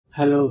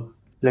Hello,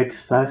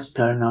 let's first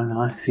turn on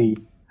our sea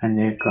and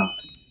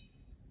aircraft.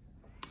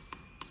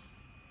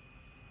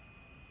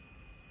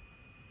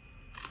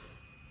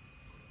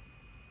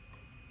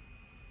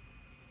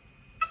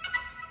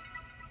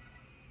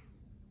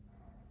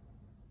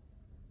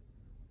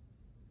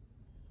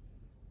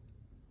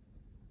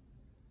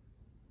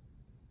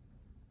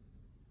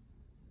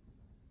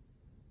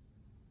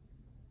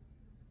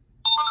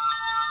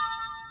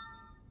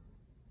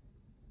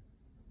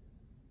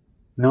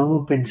 Now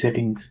open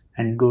settings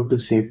and go to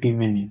safety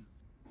menu.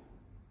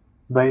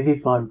 By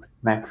default,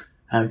 max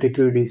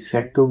altitude is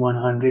set to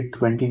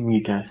 120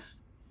 meters.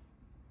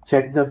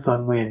 Check the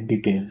firmware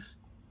details.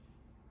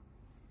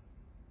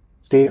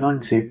 Stay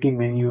on safety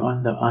menu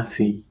on the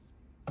RC.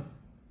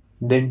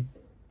 Then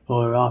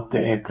power off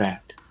the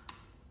aircraft.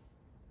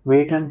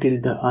 Wait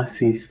until the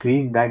RC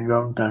screen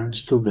background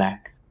turns to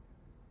black.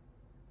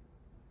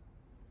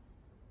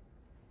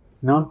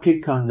 Now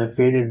click on the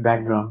faded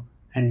background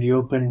and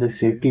reopen the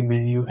safety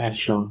menu as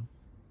shown.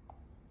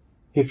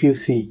 If you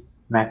see,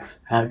 max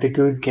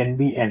altitude can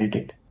be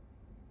edited.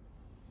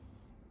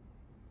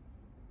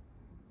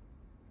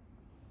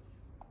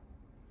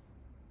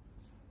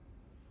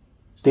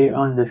 Stay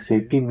on the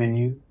safety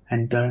menu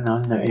and turn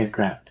on the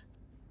aircraft.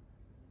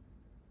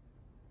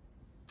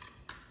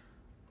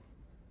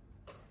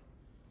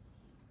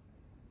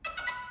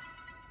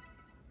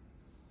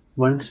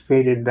 Once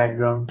faded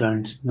background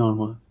turns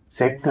normal,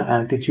 set the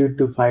altitude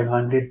to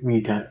 500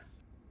 meters.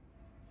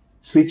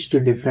 Switch to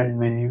different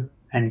menu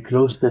and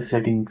close the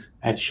settings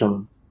as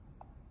shown.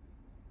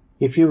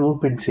 If you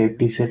open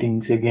safety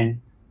settings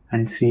again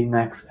and see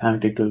max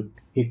altitude,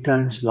 it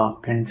turns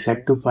locked and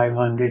set to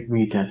 500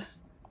 meters.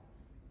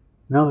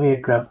 Now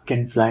aircraft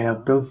can fly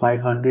up to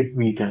 500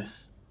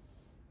 meters.